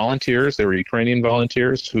were Ukrainian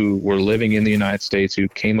volunteers who were living in the United States who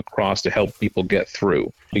came across to help people get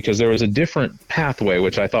through, because there was a different pathway,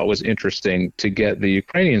 which I thought was interesting, to get the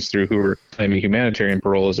Ukrainians through who were claiming humanitarian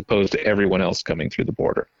parole as opposed to everyone else coming through the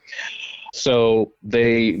border. So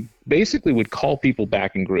they basically would call people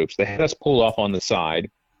back in groups. They had us pulled off on the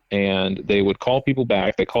side, and they would call people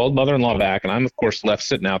back. They called mother-in-law back, and I'm, of course, left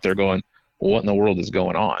sitting out there going, well, what in the world is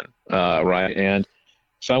going on, right? And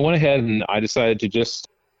so I went ahead and I decided to just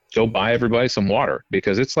go buy everybody some water,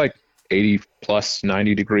 because it's like 80 plus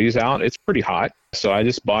 90 degrees out. It's pretty hot. So I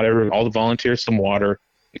just bought all the volunteers some water.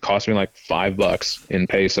 It cost me like $5 in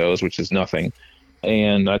pesos, which is nothing.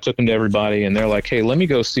 And I took them to everybody, and they're like, hey, let me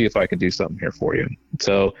go see if I can do something here for you.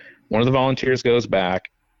 So one of the volunteers goes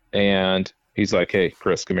back, and he's like, hey,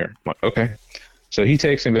 Chris, come here. I'm like, okay. So he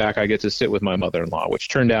takes me back. I get to sit with my mother-in-law, which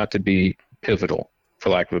turned out to be pivotal, for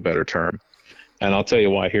lack of a better term. And I'll tell you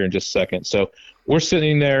why here in just a second. So we're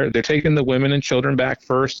sitting there. They're taking the women and children back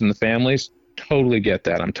first, and the families. Totally get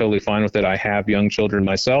that. I'm totally fine with it. I have young children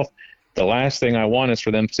myself. The last thing I want is for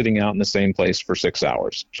them sitting out in the same place for 6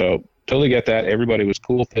 hours. So totally get that. Everybody was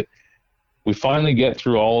cool with it. We finally get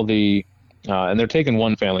through all the, and they're taking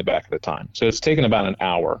one family back at a time. So it's taken about an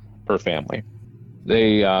hour per family.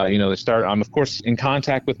 they start. I'm of course in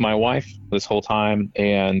contact with my wife this whole time,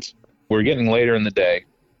 and we're getting later in the day.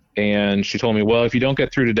 And she told me, well, if you don't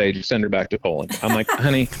get through today, just send her back to Poland. I'm like,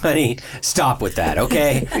 honey, stop with that,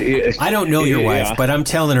 okay? I don't know your wife, but I'm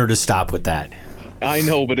telling her to stop with that. I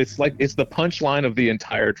know, but it's the punchline of the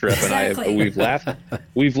entire trip, Exactly. and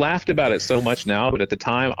we've laughed about it so much now, but at the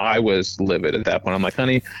time I was livid at that point. I'm like,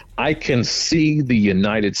 honey, I can see the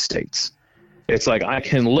United States. It's like I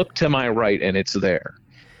can look to my right and it's there.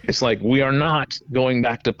 It's like we are not going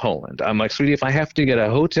back to Poland. I'm like, sweetie, if I have to get a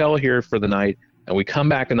hotel here for the night and we come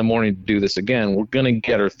back in the morning to do this again, we're going to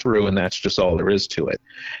get her through, and that's just all there is to it.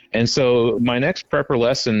 And so my next prepper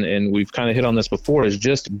lesson, and we've kind of hit on this before, is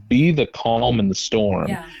just be the calm in the storm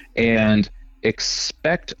and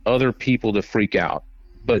expect other people to freak out,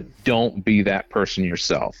 but don't be that person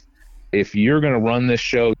yourself. If you're going to run this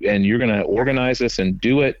show and you're going to organize this and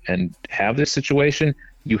do it and have this situation,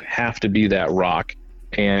 you have to be that rock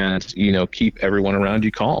and, keep everyone around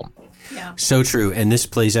you calm. Yeah. So true. And this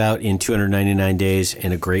plays out in 299 Days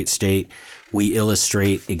in a Great State. We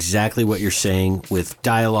illustrate exactly what you're saying with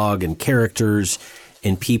dialogue and characters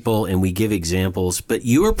and people, and we give examples. But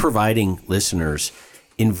you are providing listeners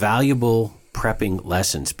invaluable prepping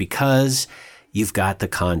lessons because you've got the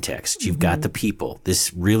context. You've got the people.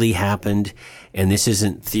 This really happened, and this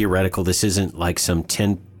isn't theoretical. This isn't like some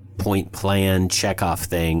 10-point plan checkoff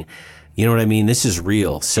thing. You know what I mean? This is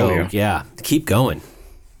real. So, yeah, keep going.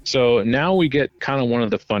 So now we get kind of one of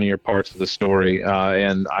the funnier parts of the story,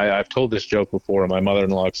 and I've told this joke before. My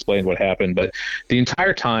mother-in-law explained what happened, but the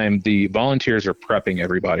entire time the volunteers are prepping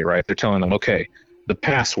everybody, right? They're telling them, okay, the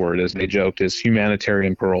password, as they joked, is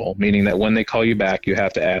humanitarian parole, meaning that when they call you back, you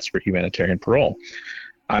have to ask for humanitarian parole.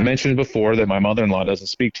 I mentioned before that my mother-in-law doesn't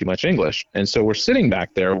speak too much English, and so we're sitting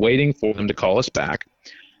back there waiting for them to call us back,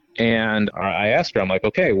 and I asked her, I'm like,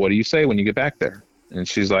 okay, what do you say when you get back there? And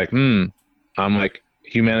she's like, I'm like,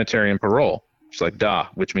 humanitarian parole. She's like, da,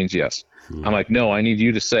 which means yes. I'm like, no, I need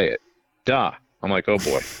you to say it. Da. I'm like, oh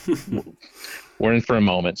boy, we're in for a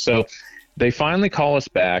moment. So they finally call us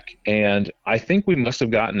back, and I think we must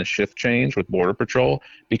have gotten a shift change with Border Patrol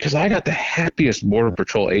because I got the happiest Border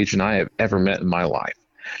Patrol agent I have ever met in my life.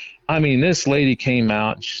 I mean, this lady came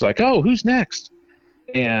out, and she's like, oh, who's next?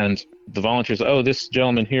 And the volunteers, oh, this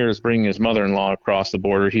gentleman here is bringing his mother-in-law across the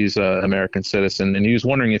border. He's an American citizen, and he was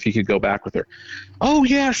wondering if he could go back with her. Oh,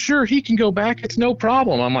 yeah, sure, he can go back. It's no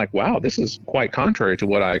problem. I'm like, wow, this is quite contrary to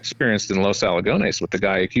what I experienced in Los Alagones with the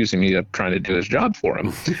guy accusing me of trying to do his job for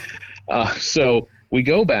him. So we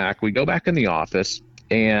go back in the office,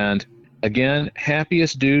 and again,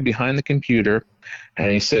 happiest dude behind the computer.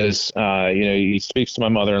 And he says, he speaks to my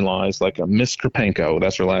mother-in-law. He's like, Miss Karpenko,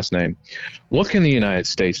 that's her last name. What can the United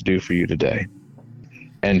States do for you today?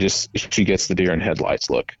 And she gets the deer in headlights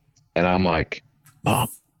look. And I'm like,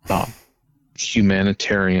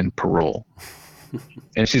 humanitarian parole.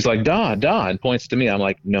 And she's like, da, and points to me. I'm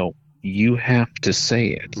like, no, you have to say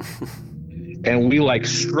it. And we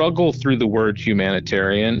struggle through the word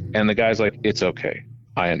humanitarian. And the guy's like, it's okay.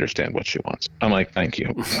 I understand what she wants. I'm like, thank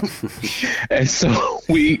you. And so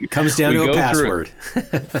comes down to a password.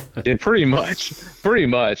 Pretty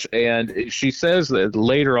much. And she says that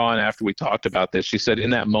later on, after we talked about this, she said in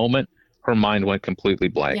that moment, her mind went completely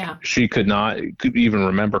blank. Yeah. She could even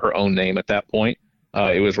remember her own name at that point.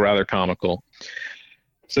 It was rather comical.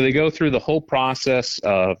 So they go through the whole process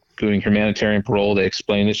of doing humanitarian parole. They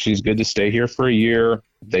explain that she's good to stay here for a year.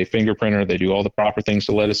 They fingerprint her. They do all the proper things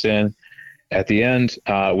to let us in. At the end,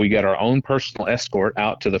 we get our own personal escort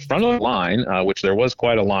out to the front of the line, which there was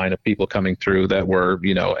quite a line of people coming through that were,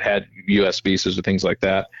 had U.S. visas or things like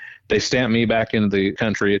that. They stamped me back into the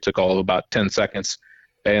country. It took all of about 10 seconds.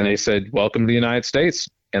 And they said, welcome to the United States.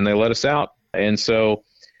 And they let us out. And so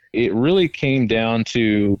it really came down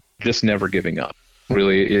to just never giving up,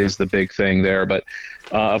 really is the big thing there. But,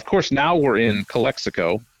 of course, now we're in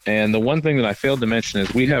Calexico. And the one thing that I failed to mention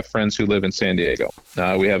is we have friends who live in San Diego.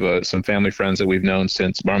 We have some family friends that we've known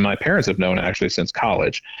my parents have known actually since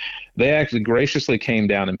college. They actually graciously came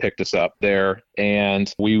down and picked us up there.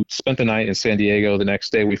 And we spent the night in San Diego. The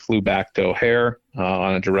next day we flew back to O'Hare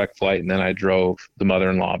on a direct flight. And then I drove the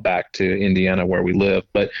mother-in-law back to Indiana where we live.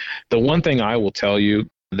 But the one thing I will tell you,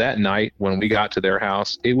 that night when we got to their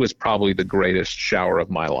house, it was probably the greatest shower of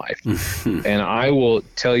my life. And I will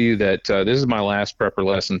tell you that this is my last prepper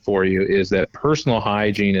lesson for you, is that personal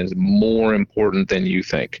hygiene is more important than you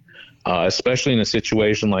think, especially in a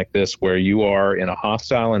situation like this where you are in a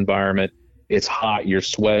hostile environment. It's hot, you're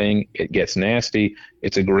sweating, it gets nasty.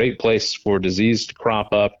 It's a great place for disease to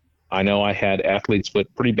crop up. I know I had athlete's foot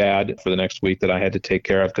pretty bad for the next week that I had to take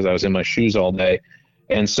care of because I was in my shoes all day.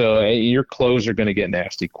 And so your clothes are going to get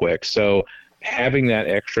nasty quick. So having that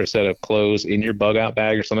extra set of clothes in your bug out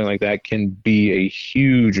bag or something like that can be a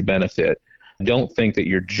huge benefit. Don't think that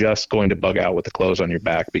you're just going to bug out with the clothes on your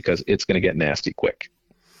back, because it's going to get nasty quick.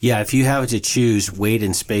 Yeah, if you have to choose weight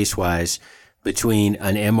and space-wise between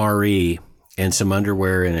an MRE and some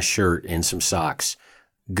underwear and a shirt and some socks,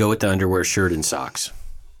 go with the underwear, shirt, and socks.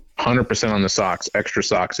 100% on the socks, extra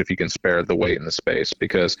socks if you can spare the weight and the space,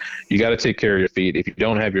 because you got to take care of your feet. If you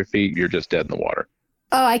don't have your feet, you're just dead in the water.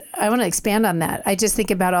 Oh, I want to expand on that. I just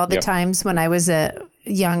think about all the times when I was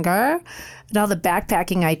younger and all the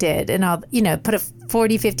backpacking I did, and I'll, put a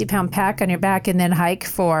 40, 50 pound pack on your back and then hike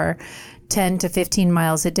for 10 to 15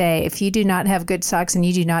 miles a day. If you do not have good socks and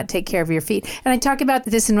you do not take care of your feet, and I talk about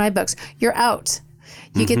this in my books, you're out.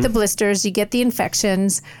 You get the blisters, you get the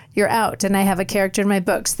infections, you're out. And I have a character in my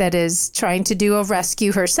books that is trying to do a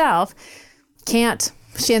rescue herself. Can't.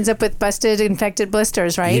 She ends up with busted, infected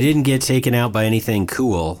blisters, right? You didn't get taken out by anything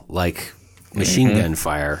cool like machine gun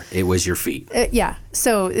fire. It was your feet. Yeah.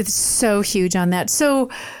 So it's so huge on that. So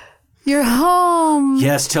you're home.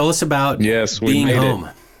 Yes. Tell us about being home.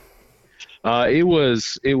 It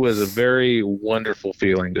was a very wonderful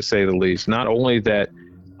feeling, to say the least. Not only that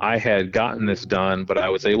I had gotten this done, but I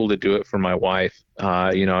was able to do it for my wife.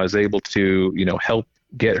 I was able to, help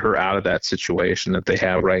get her out of that situation that they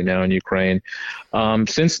have right now in Ukraine.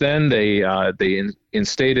 Since then, they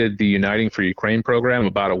instated the Uniting for Ukraine program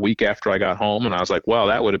about a week after I got home, and I was like, well,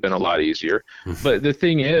 that would have been a lot easier. But the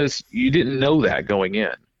thing is, you didn't know that going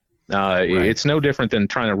in. Right. It's no different than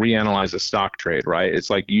trying to reanalyze a stock trade, right? It's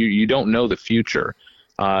like you don't know the future.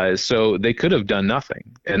 So they could have done nothing,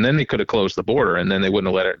 and then they could have closed the border, and then they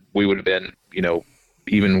wouldn't have let it. We would have been,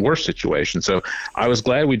 even worse situation. So I was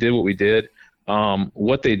glad we did what we did.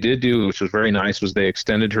 What they did do, which was very nice, was they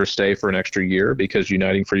extended her stay for an extra year, because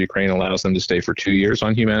Uniting for Ukraine allows them to stay for 2 years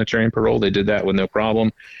on humanitarian parole. They did that with no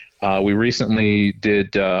problem. We recently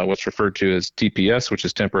did what's referred to as TPS, which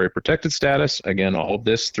is temporary protected status. Again, all of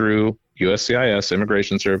this through USCIS,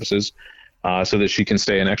 Immigration Services, so that she can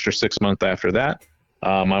stay an extra 6 months after that.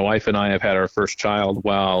 My wife and I have had our first child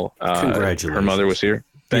while her mother was here.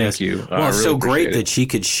 Thank you. Well, it's so great that she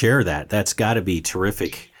could share that. That's got to be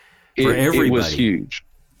terrific for everybody. It was huge.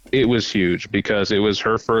 It was huge because it was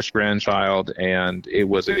her first grandchild, and it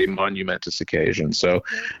was a monumentous occasion. So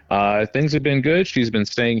things have been good. She's been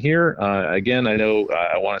staying here. Again, I know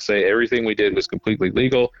I want to say everything we did was completely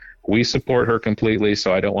legal. We support her completely,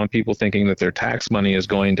 so I don't want people thinking that their tax money is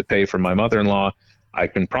going to pay for my mother-in-law. I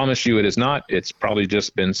can promise you it is not. It's probably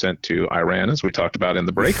just been sent to Iran, as we talked about in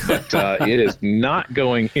the break, but it is not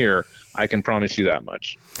going here. I can promise you that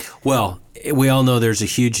much. Well, we all know there's a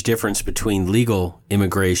huge difference between legal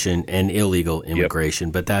immigration and illegal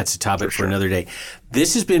immigration, but that's a topic for another day.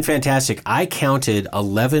 This has been fantastic. I counted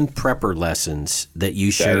 11 prepper lessons that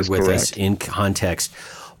you shared with us in context.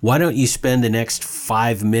 Why don't you spend the next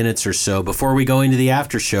 5 minutes or so before we go into the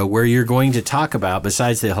after show, where you're going to talk about,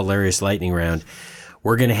 besides the hilarious lightning round,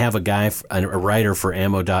 we're going to have a guy, a writer for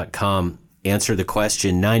ammo.com, answer the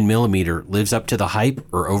question, 9mm lives up to the hype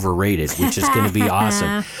or overrated, which is going to be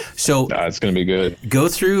awesome. So it's going to be good. Go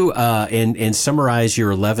through and summarize your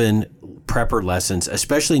 11 prepper lessons,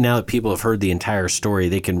 especially now that people have heard the entire story.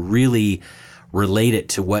 They can really relate it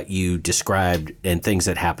to what you described and things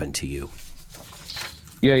that happened to you.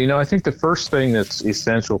 Yeah, I think the first thing that's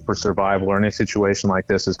essential for survival or in a situation like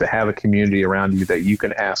this is to have a community around you that you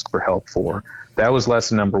can ask for help for. That was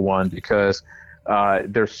lesson number one, because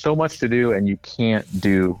there's so much to do and you can't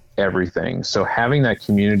do everything. So having that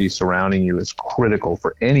community surrounding you is critical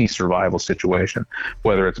for any survival situation,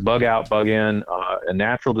 whether it's bug out, bug in, a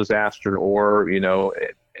natural disaster, or,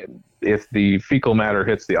 if the fecal matter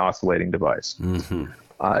hits the oscillating device.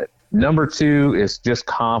 Number two is just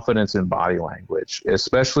confidence in body language,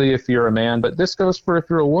 especially if you're a man, but this goes for if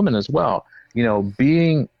you're a woman as well.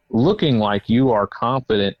 Looking like you are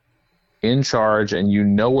confident, in charge, and you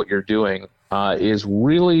know what you're doing is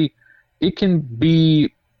really, it can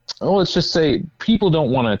be, let's just say people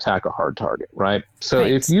don't want to attack a hard target, right? So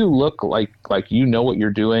if you look like you know what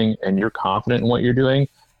you're doing and you're confident in what you're doing,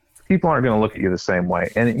 people aren't going to look at you the same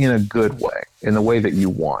way, and in a good way, in the way that you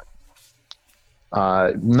want.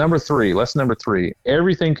 Lesson number three,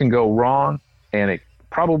 everything can go wrong, and it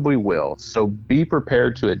probably will. So be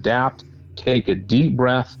prepared to adapt, take a deep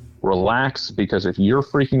breath, relax, because if you're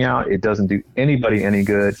freaking out, it doesn't do anybody any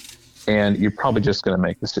good, and you're probably just going to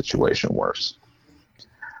make the situation worse.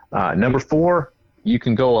 Number four, you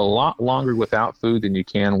can go a lot longer without food than you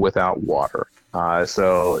can without water.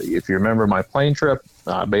 So if you remember my plane trip,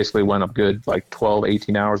 basically went up good like 12,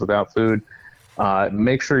 18 hours without food.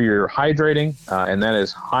 Make sure you're hydrating, and that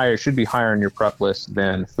is higher, should be higher on your prep list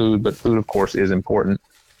than food, but food, of course, is important,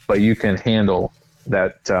 but you can handle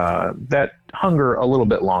that hunger a little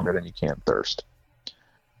bit longer than you can thirst.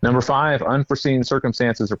 Number 5, unforeseen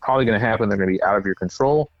circumstances are probably going to happen. They're going to be out of your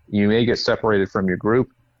control. You may get separated from your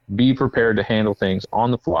group. Be prepared to handle things on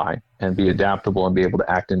the fly and be adaptable and be able to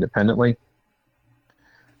act independently.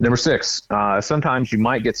 Number 6, sometimes you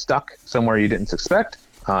might get stuck somewhere you didn't expect.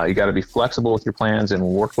 You got to be flexible with your plans and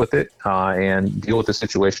work with it and deal with the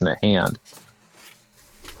situation at hand.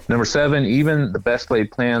 Number 7, even the best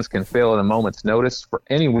laid plans can fail at a moment's notice for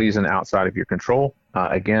any reason outside of your control.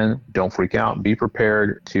 Again, don't freak out. Be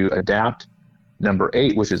prepared to adapt. Number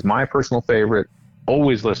 8, which is my personal favorite,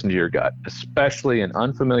 always listen to your gut, especially in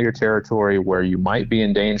unfamiliar territory where you might be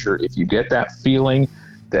in danger. If you get that feeling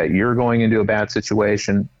that you're going into a bad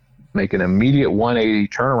situation, make an immediate 180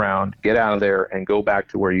 turnaround, get out of there, and go back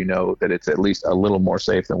to where you know that it's at least a little more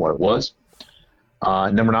safe than what it was.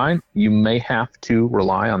 Number 9, you may have to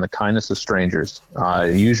rely on the kindness of strangers.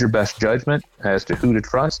 Use your best judgment as to who to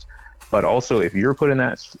trust, but also if you're put in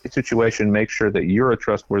that situation, make sure that you're a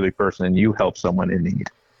trustworthy person and you help someone in need.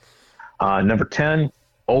 Number 10,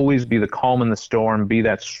 always be the calm in the storm. Be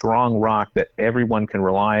that strong rock that everyone can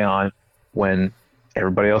rely on when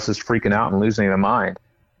everybody else is freaking out and losing their mind.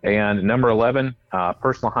 And number 11,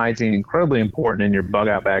 personal hygiene, incredibly important in your bug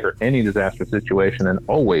out bag or any disaster situation. And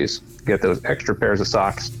always get those extra pairs of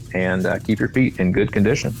socks and keep your feet in good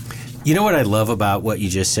condition. You know what I love about what you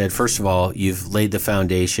just said? First of all, you've laid the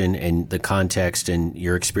foundation and the context and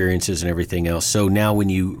your experiences and everything else. So now when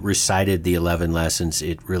you recited the 11 lessons,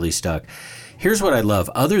 it really stuck. Here's what I love.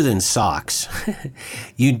 Other than socks,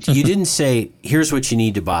 you didn't say, here's what you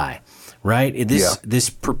need to buy, right? This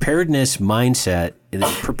preparedness mindset,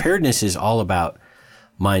 preparedness is all about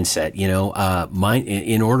mindset. You know,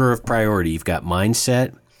 in order of priority, you've got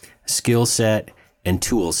mindset, skill set, and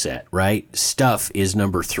tool set, right? Stuff is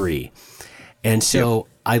number 3. And so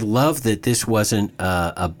I love that this wasn't,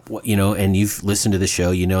 and you've listened to the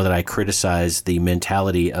show, you know that I criticize the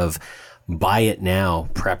mentality of buy it now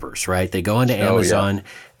preppers, right? They go onto Amazon,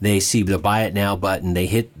 they see the buy it now button, they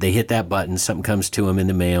hit that button, something comes to them in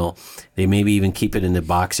the mail. They maybe even keep it in the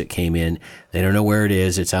box it came in. They don't know where it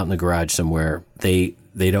is. It's out in the garage somewhere. They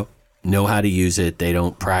don't know how to use it. They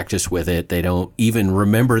don't practice with it. They don't even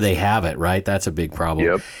remember they have it, right? That's a big problem.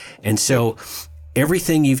 Yep. And so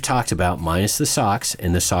everything you've talked about, minus the socks,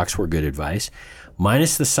 and the socks were good advice,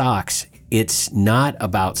 minus the socks, it's not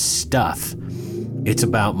about stuff. It's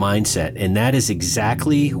about mindset. And that is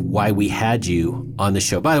exactly why we had you on the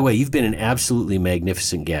show. By the way, you've been an absolutely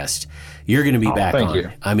magnificent guest. You're going to be back on. You.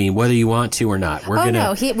 I mean, whether you want to or not. We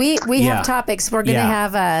have topics. We're going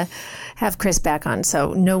to have Chris back on,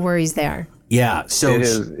 so no worries there. Yeah, so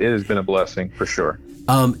it has been a blessing for sure.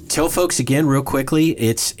 Tell folks again real quickly,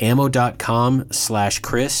 it's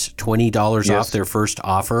ammo.com/Chris, $20 off their first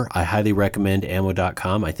offer. I highly recommend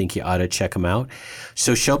ammo.com. I think you ought to check them out.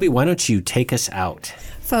 So Shelby, why don't you take us out?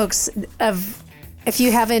 Folks, if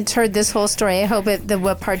you haven't heard this whole story, I hope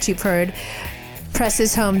what parts you've heard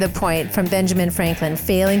presses home the point from Benjamin Franklin.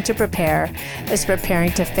 Failing to prepare is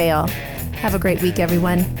preparing to fail. Have a great week,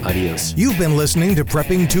 everyone. Adios. You've been listening to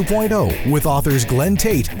Prepping 2.0 with authors Glenn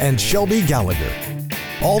Tate and Shelby Gallagher.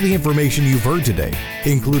 All the information you've heard today,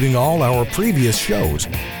 including all our previous shows,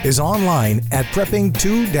 is online at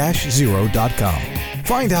prepping2-0.com.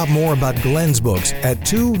 Find out more about Glenn's books at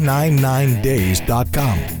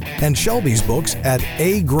 299days.com and Shelby's books at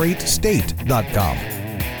agreatstate.com.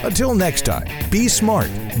 Until next time, be smart,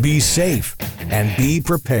 be safe, and be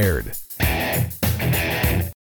prepared.